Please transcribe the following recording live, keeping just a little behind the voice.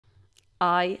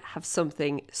I have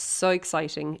something so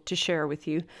exciting to share with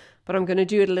you, but I'm going to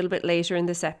do it a little bit later in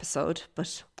this episode.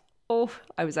 But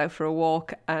I was out for a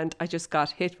walk and I just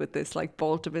got hit with this like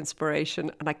bolt of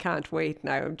inspiration and I can't wait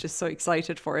now. I'm just so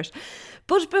excited for it.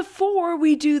 But before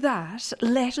we do that,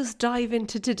 let us dive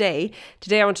into today.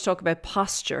 Today I want to talk about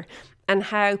posture and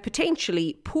how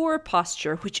potentially poor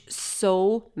posture, which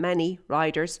so many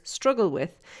riders struggle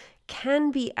with,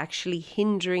 can be actually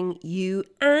hindering you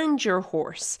and your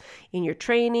horse in your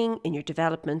training, in your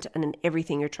development, and in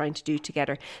everything you're trying to do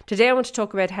together. Today, I want to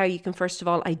talk about how you can, first of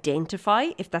all, identify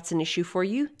if that's an issue for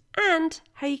you and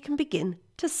how you can begin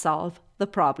to solve the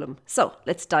problem. So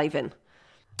let's dive in.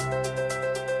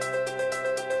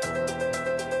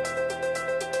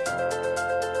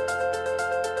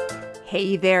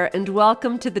 Hey there, and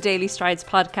welcome to the Daily Strides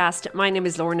podcast. My name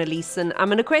is Lorna Leeson.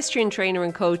 I'm an equestrian trainer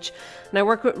and coach, and I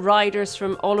work with riders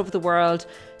from all over the world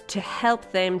to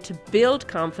help them to build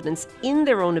confidence in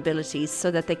their own abilities so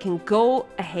that they can go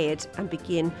ahead and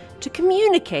begin to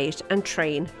communicate and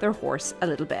train their horse a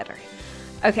little better.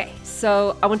 Okay,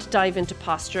 so I want to dive into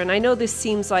posture, and I know this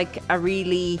seems like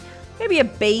maybe a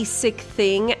basic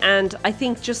thing, and I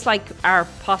think just like our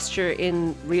posture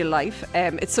in real life,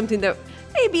 it's something that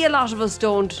maybe a lot of us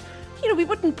don't, we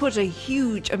wouldn't put a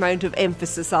huge amount of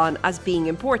emphasis on as being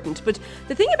important. But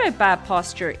the thing about bad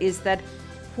posture is that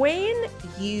when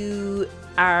you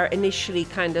are initially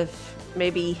kind of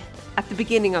maybe at the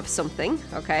beginning of something,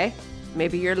 okay,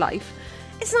 maybe your life,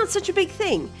 it's not such a big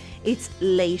thing. It's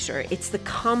later. It's the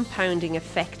compounding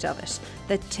effect of it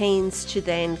that tends to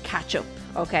then catch up,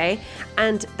 okay?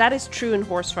 And that is true in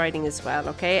horse riding as well,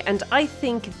 okay? And I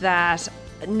think that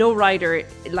no rider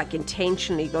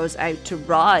intentionally goes out to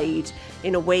ride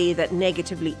in a way that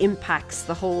negatively impacts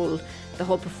the whole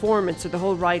performance or the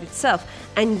whole ride itself.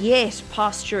 And yet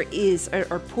posture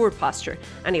or poor posture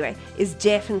anyway, is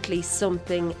definitely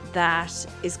something that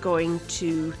is going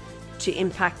to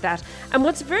impact that. And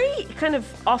what's very kind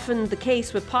of often the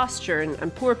case with posture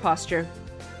and poor posture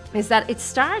is that it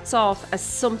starts off as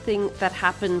something that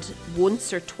happened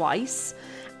once or twice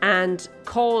and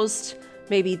caused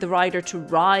maybe the rider to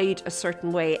ride a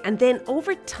certain way, and then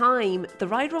over time the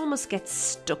rider almost gets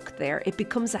stuck there. It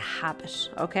becomes a habit,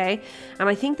 okay? And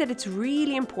I think that it's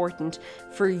really important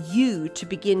for you to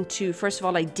begin to, first of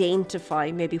all, identify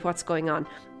maybe what's going on,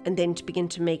 and then to begin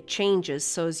to make changes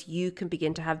so as you can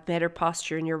begin to have better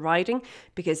posture in your riding,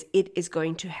 because it is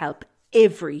going to help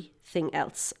everything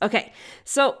else. Okay,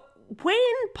 so when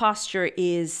posture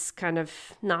is kind of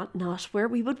not where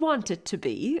we would want it to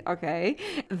be, okay,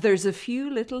 there's a few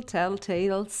little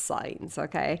telltale signs,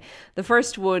 okay? The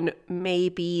first one may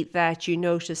be that you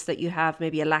notice that you have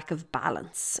maybe a lack of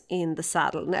balance in the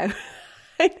saddle. Now,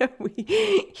 I know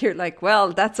you're like,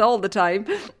 well, that's all the time.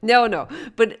 No.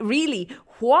 But really,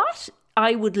 what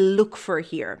I would look for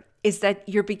here is that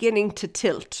you're beginning to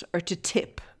tilt or to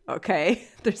tip. Okay,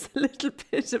 there's a little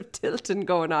bit of tilting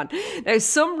going on. Now,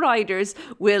 some riders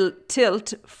will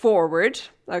tilt forward,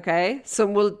 okay?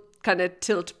 Some will kind of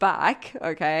tilt back,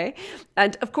 okay?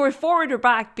 And of course, forward or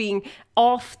back being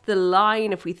off the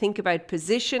line, if we think about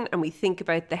position and we think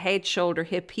about the head, shoulder,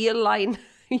 hip, heel line,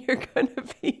 you're going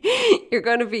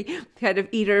to be kind of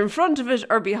either in front of it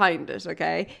or behind it,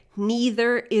 okay?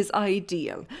 Neither is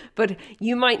ideal, but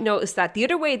you might notice that the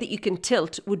other way that you can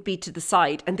tilt would be to the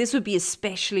side, and this would be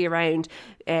especially around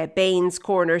banes,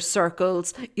 corners,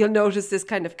 circles. You'll notice this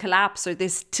kind of collapse or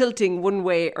this tilting one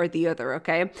way or the other,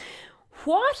 okay?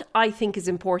 What I think is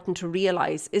important to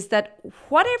realize is that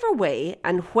whatever way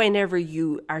and whenever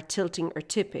you are tilting or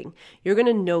tipping, you're going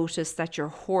to notice that your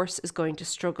horse is going to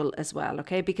struggle as well,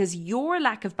 okay? Because your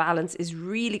lack of balance is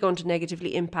really going to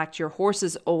negatively impact your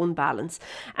horse's own balance.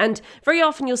 And very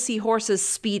often you'll see horses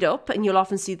speed up, and you'll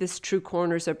often see this through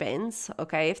corners or bends,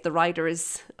 okay? If the rider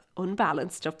is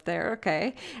unbalanced up there,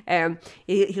 okay,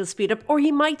 he'll speed up, or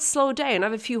he might slow down. I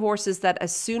have a few horses that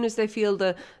as soon as they feel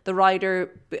the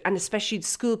rider, and especially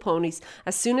school ponies,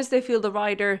 as soon as they feel the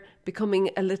rider becoming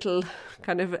a little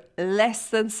kind of less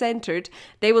than centered,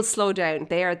 they will slow down.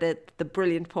 They are the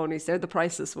brilliant ponies. They're the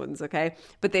priceless ones, okay?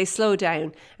 But they slow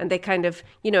down and they kind of,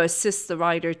 assist the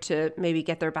rider to maybe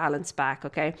get their balance back,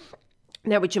 okay?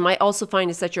 Now, what you might also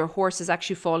find is that your horse is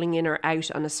actually falling in or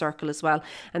out on a circle as well.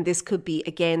 And this could be,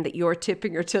 again, that you're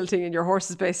tipping or tilting and your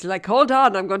horse is basically like, hold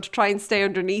on, I'm going to try and stay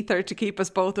underneath her to keep us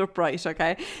both upright,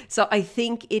 okay? So I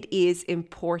think it is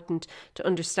important to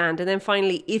understand. And then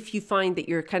finally, if you find that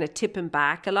you're kind of tipping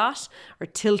back a lot or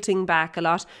tilting back a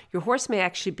lot, your horse may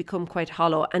actually become quite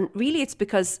hollow. And really it's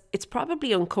because it's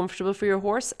probably uncomfortable for your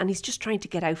horse and he's just trying to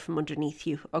get out from underneath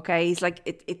you, okay? He's like,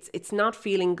 it's not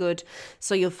feeling good.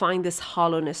 So you'll find this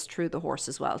hollowness through the horse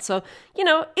as well. So,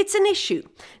 it's an issue.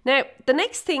 Now, the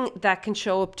next thing that can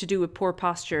show up to do with poor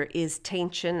posture is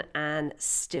tension and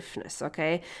stiffness,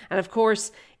 okay? And of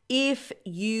course, if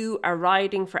you are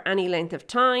riding for any length of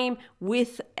time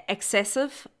with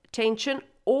excessive tension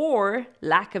or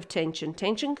lack of tension.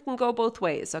 Tension can go both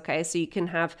ways, okay? So you can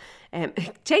have,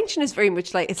 tension is very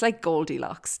much it's like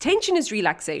Goldilocks. Tension is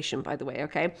relaxation, by the way,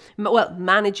 okay? Well,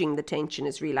 managing the tension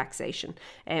is relaxation.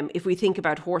 If we think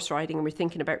about horse riding and we're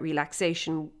thinking about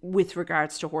relaxation with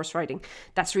regards to horse riding,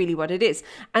 that's really what it is.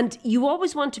 And you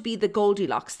always want to be the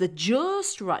Goldilocks, the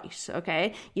just right,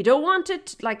 okay? You don't want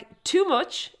it too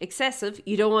much, excessive.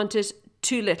 You don't want it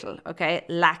too little, okay?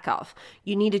 Lack of.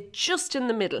 You need it just in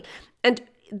the middle. And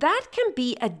that can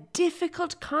be a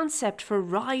difficult concept for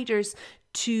riders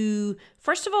to,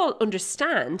 first of all,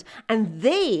 understand, and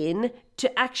then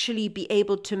to actually be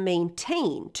able to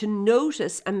maintain, to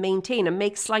notice and maintain and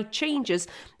make slight changes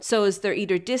so as they're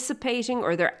either dissipating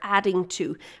or they're adding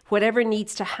to whatever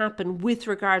needs to happen with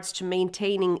regards to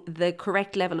maintaining the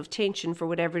correct level of tension for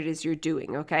whatever it is you're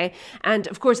doing, okay? And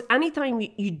of course, anytime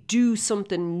you do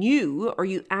something new or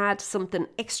you add something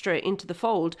extra into the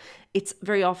fold, it's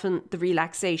very often the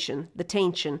relaxation, the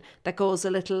tension that goes a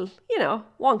little,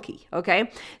 wonky,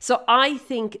 okay? So I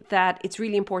think that it's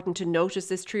really important to notice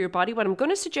this through your body. What I'm going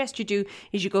to suggest you do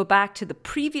is you go back to the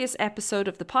previous episode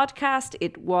of the podcast.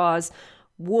 It was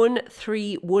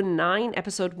 1319,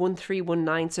 episode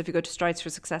 1319. So if you go to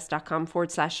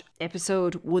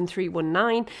stridesforsuccess.com/episode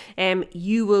 1319,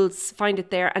 you will find it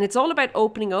there. And it's all about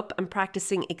opening up and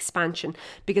practicing expansion,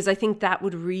 because I think that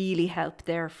would really help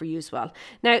there for you as well.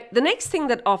 Now, the next thing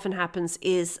that often happens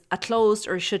is a closed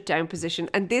or a shut down position.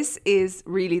 And this is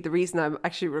really the reason I'm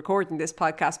actually recording this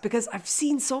podcast, because I've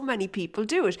seen so many people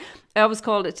do it. I always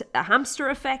call it a hamster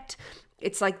effect.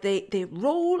 It's like they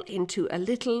roll into a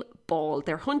little ball.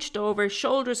 They're hunched over,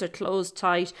 shoulders are closed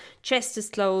tight, chest is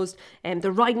closed, and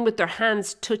they're riding with their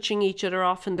hands touching each other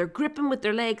often. They're gripping with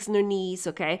their legs and their knees,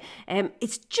 okay?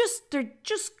 They're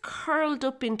just curled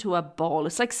up into a ball.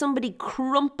 It's like somebody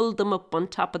crumpled them up on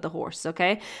top of the horse,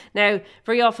 okay? Now,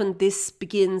 very often this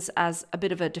begins as a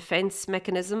bit of a defense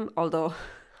mechanism, although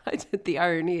the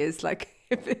irony is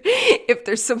if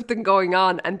there's something going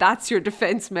on and that's your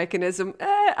defense mechanism,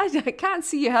 I can't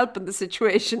see you helping the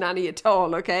situation any at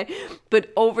all, okay?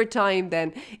 But over time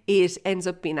then it ends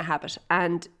up being a habit,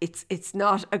 and it's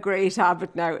not a great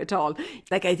habit now at all.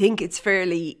 I think it's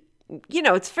fairly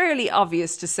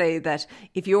obvious to say that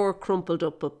if you're crumpled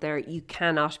up there, you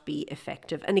cannot be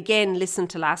effective. And again, listen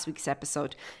to last week's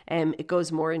episode. It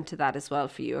goes more into that as well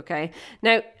for you, okay?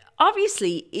 Now,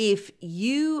 obviously, if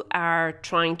you are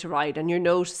trying to ride and you're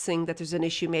noticing that there's an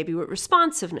issue maybe with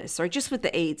responsiveness or just with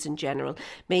the aids in general,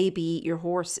 maybe your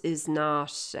horse is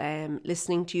not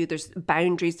listening to you, there's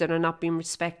boundaries that are not being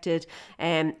respected.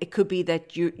 It could be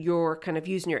that you're kind of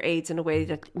using your aids in a way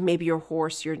that maybe your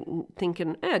horse, you're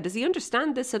thinking, does he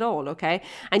understand this at all, okay?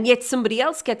 And yet somebody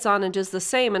else gets on and does the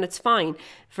same and it's fine.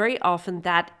 Very often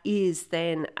that is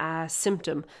then a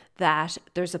symptom that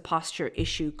there's a posture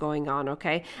issue going on,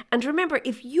 okay? And remember,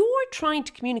 if you're trying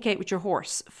to communicate with your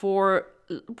horse for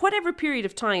whatever period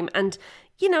of time and,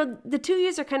 the two of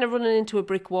you are kind of running into a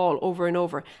brick wall over and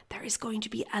over, there is going to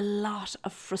be a lot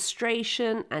of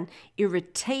frustration and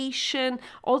irritation,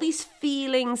 all these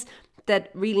feelings that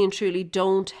really and truly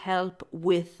don't help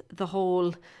with the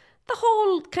whole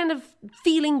kind of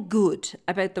feeling good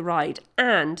about the ride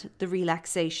and the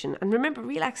relaxation. And remember,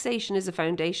 relaxation is a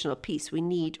foundational piece. We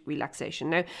need relaxation.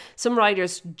 Now, some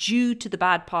riders, due to the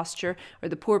bad posture or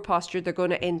the poor posture, they're going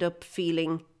to end up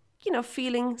feeling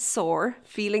sore,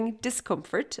 feeling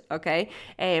discomfort, okay?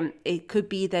 It could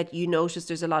be that you notice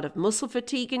there's a lot of muscle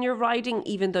fatigue in your riding,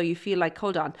 even though you feel like,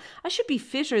 hold on, I should be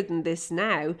fitter than this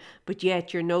now, but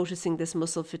yet you're noticing this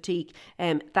muscle fatigue.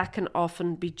 That can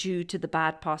often be due to the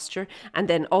bad posture. And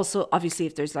then also, obviously,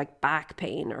 if there's back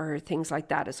pain or things like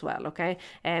that as well, okay?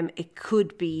 It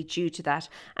could be due to that.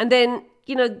 And then,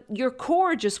 your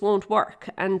core just won't work.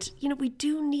 And, we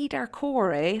do need our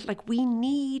core, we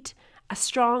need a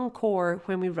strong core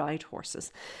when we ride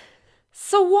horses.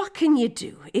 So what can you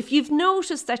do? If you've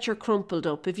noticed that you're crumpled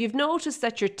up, if you've noticed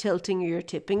that you're tilting or you're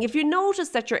tipping, if you notice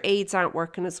that your aids aren't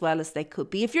working as well as they could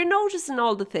be, if you're noticing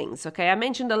all the things, okay, I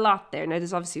mentioned a lot there. Now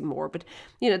there's obviously more, but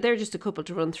they're just a couple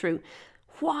to run through.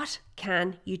 What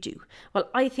can you do? Well,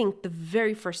 I think the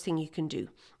very first thing you can do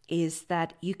is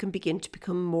that you can begin to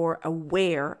become more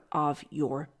aware of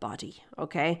your body,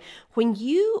 okay? When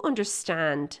you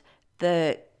understand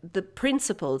the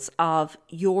principles of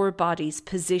your body's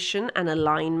position and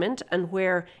alignment and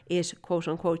where it, quote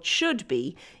unquote, should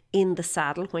be, in the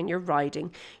saddle when you're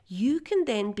riding, you can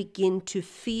then begin to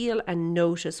feel and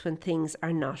notice when things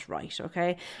are not right,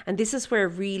 okay? And this is where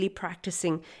really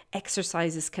practicing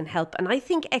exercises can help. And I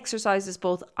think exercises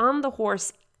both on the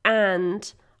horse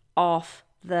and off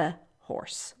the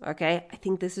horse, okay? I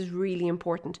think this is really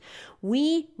important.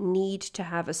 We need to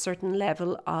have a certain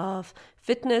level of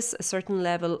fitness, a certain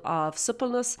level of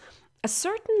suppleness, a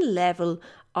certain level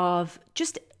of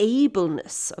just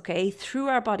ableness, okay, through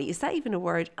our body. Is that even a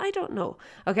word? I don't know,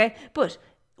 okay? But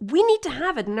we need to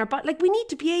have it in our body. Like, we need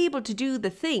to be able to do the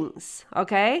things,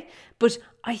 okay? But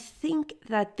I think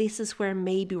that this is where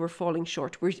maybe we're falling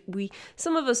short.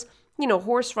 Some of us,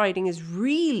 horse riding is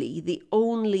really the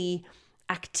only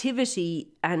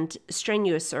activity and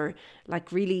strenuous, or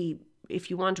like really,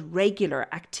 if you want, regular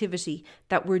activity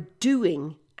that we're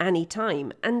doing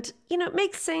anytime. And, it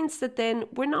makes sense that then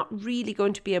we're not really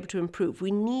going to be able to improve.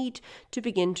 We need to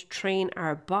begin to train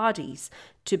our bodies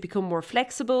to become more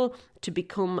flexible, to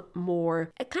become more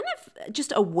kind of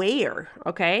just aware,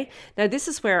 okay? Now, this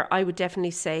is where I would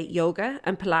definitely say yoga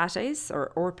and Pilates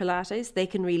or Pilates, they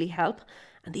can really help.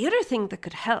 And the other thing that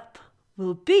could help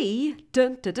will be,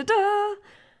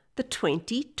 the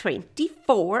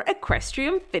 2024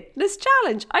 Equestrian Fitness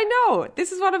Challenge. I know,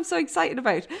 this is what I'm so excited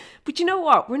about. But you know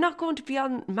what? We're not going to be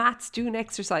on mats doing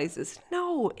exercises.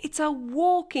 No, it's a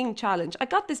walking challenge. I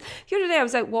got this, the other day I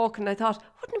was out walking and I thought,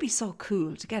 wouldn't it be so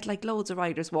cool to get like loads of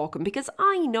riders walking? Because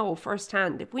I know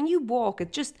firsthand, when you walk,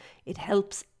 it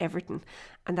helps everything.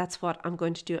 And that's what I'm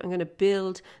going to do. I'm going to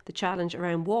build the challenge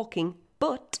around walking,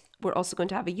 but we're also going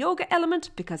to have a yoga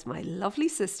element because my lovely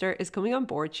sister is coming on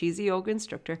board. She's a yoga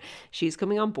instructor. She's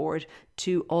coming on board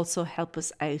to also help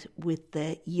us out with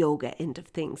the yoga end of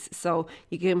things. So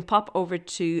you can pop over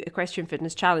to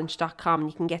equestrianfitnesschallenge.com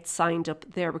and you can get signed up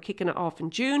there. We're kicking it off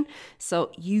in June,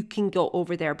 so you can go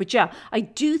over there. But yeah, I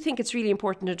do think it's really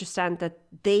important to understand that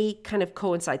they kind of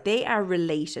coincide. They are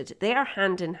related. They are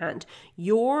hand in hand.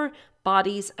 Your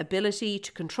body's ability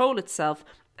to control itself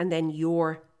and then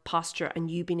your posture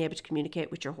and you being able to communicate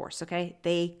with your horse, okay?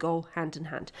 They go hand in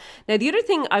hand. Now, the other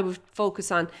thing I would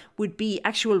focus on would be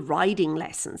actual riding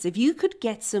lessons. If you could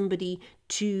get somebody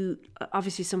to,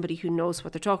 obviously somebody who knows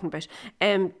what they're talking about,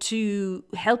 to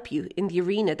help you in the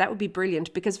arena, that would be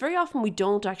brilliant, because very often we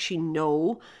don't actually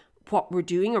know what we're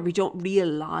doing, or we don't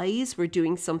realize we're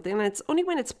doing something, and it's only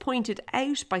when it's pointed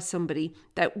out by somebody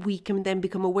that we can then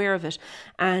become aware of it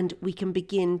and we can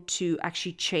begin to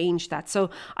actually change that. So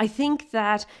I think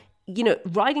that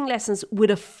riding lessons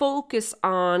with a focus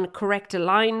on correct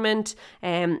alignment,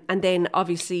 and then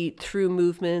obviously through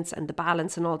movements and the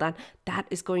balance and all that, that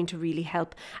is going to really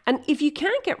help. And if you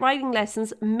can't get riding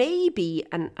lessons, maybe,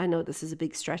 and I know this is a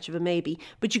big stretch of a maybe,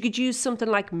 but you could use something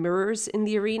like mirrors in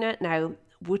the arena. Now,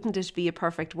 wouldn't it be a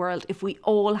perfect world if we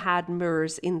all had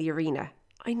mirrors in the arena?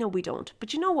 I know we don't,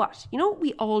 but you know what? You know what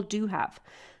we all do have?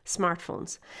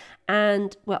 Smartphones.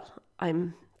 And, well,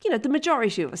 the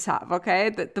majority of us have,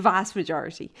 okay? The vast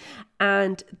majority.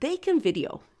 And they can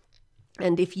video.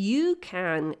 And if you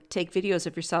can take videos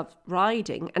of yourself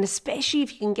riding, and especially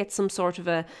if you can get some sort of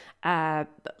a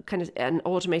kind of an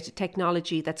automated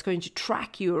technology that's going to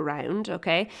track you around,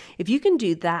 okay? If you can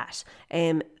do that,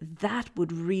 that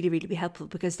would really, really be helpful,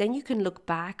 because then you can look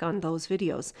back on those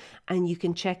videos and you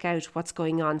can check out what's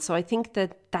going on. So I think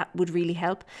that would really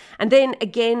help. And then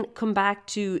again, come back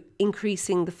to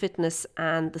increasing the fitness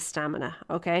and the stamina,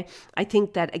 okay? I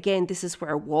think that, again, this is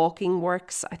where walking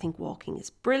works. I think walking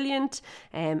is brilliant.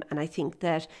 And I think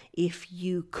that if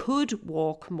you could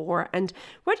walk more, and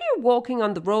whether you're walking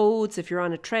on the roads, if you're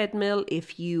on a treadmill,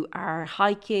 if you are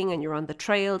hiking and you're on the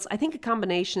trails, I think a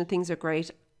combination of things are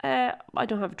great. I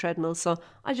don't have a treadmill, so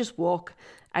I just walk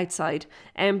outside.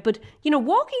 But,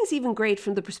 walking is even great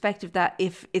from the perspective that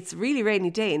if it's a really rainy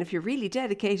day and if you're really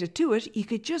dedicated to it, you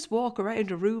could just walk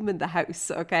around a room in the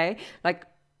house, okay? Like,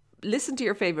 listen to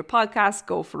your favorite podcast,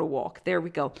 go for a walk. There we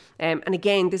go. And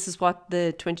again, this is what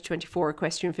the 2024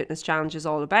 Equestrian Fitness Challenge is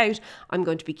all about. I'm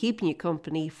going to be keeping you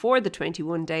company for the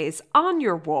 21 days on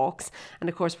your walks. And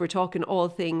of course, we're talking all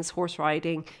things horse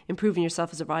riding, improving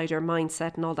yourself as a rider,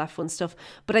 mindset and all that fun stuff.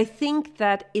 But I think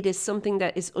that it is something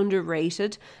that is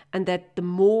underrated, and that the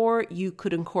more you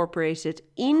could incorporate it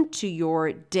into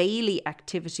your daily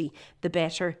activity, the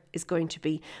better it's going to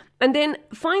be. And then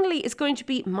finally, it's going to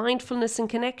be mindfulness and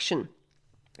connection.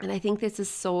 And I think this is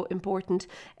so important.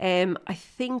 I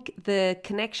think the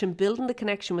connection, building the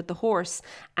connection with the horse,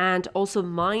 and also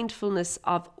mindfulness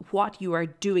of what you are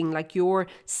doing, like your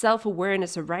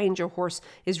self-awareness around your horse,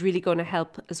 is really going to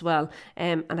help as well.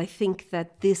 And I think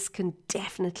that this can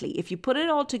definitely, if you put it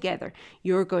all together,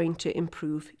 you're going to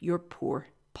improve your poor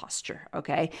posture,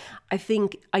 okay? I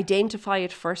think identify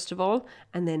it first of all,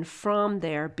 and then from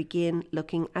there begin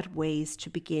looking at ways to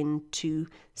begin to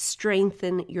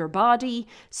strengthen your body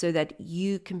so that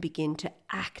you can begin to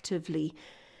actively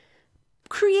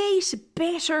create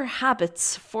better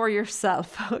habits for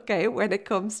yourself, okay, when it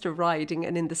comes to riding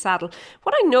and in the saddle.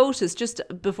 What I noticed just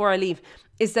before I leave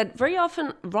is that very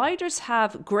often riders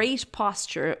have great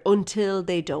posture until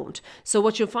they don't. So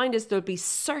what you'll find is there'll be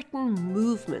certain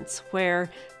movements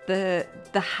where the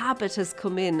habit has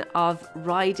come in of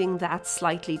riding that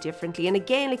slightly differently. And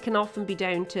again, it can often be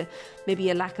down to maybe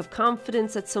a lack of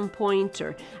confidence at some point,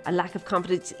 or a lack of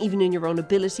confidence even in your own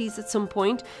abilities at some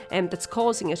point, that's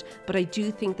causing it. But I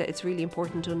do think that it's really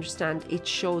important to understand it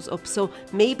shows up. So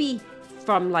maybe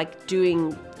from like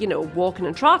doing, walking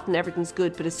and trotting, everything's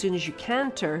good, but as soon as you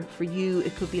canter, for you,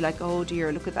 it could be like, oh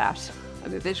dear, look at that,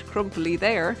 I'm a bit crumply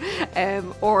there.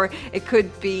 Or it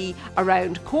could be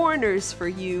around corners for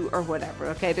you or whatever,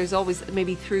 okay? There's always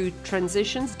maybe through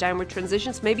transitions, downward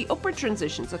transitions, maybe upward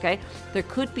transitions, okay? There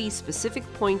could be specific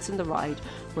points in the ride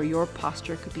where your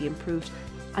posture could be improved.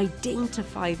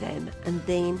 Identify them and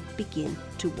then begin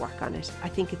to work on it. I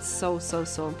think it's so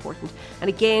important. And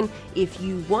again, if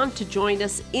you want to join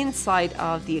us inside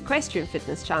of the Equestrian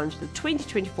Fitness Challenge, the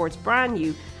 2024, it's brand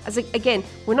new. Again,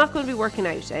 we're not going to be working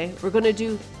out, We're going to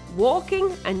do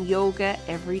walking and yoga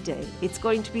every day. It's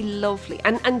going to be lovely.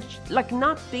 And like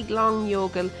not big long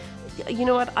yoga. You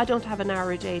know what, I don't have an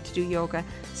hour a day to do yoga,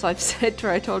 so I've said to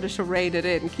her, I told her to rein it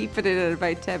in, keep it in at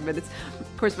about 10 minutes.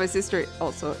 Of course, my sister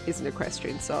also is an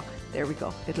equestrian, so there we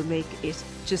go. It'll make it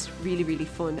just really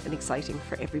fun and exciting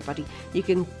for everybody. You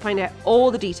can find out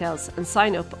all the details and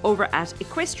sign up over at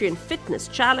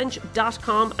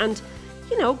equestrianfitnesschallenge.com, and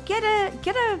get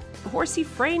a horsey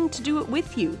friend to do it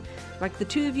with you. Like the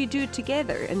two of you do it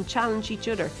together and challenge each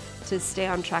other to stay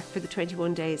on track for the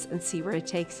 21 days and see where it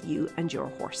takes you and your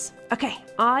horse. Okay,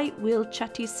 I will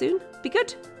chat to you soon. Be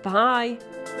good. Bye.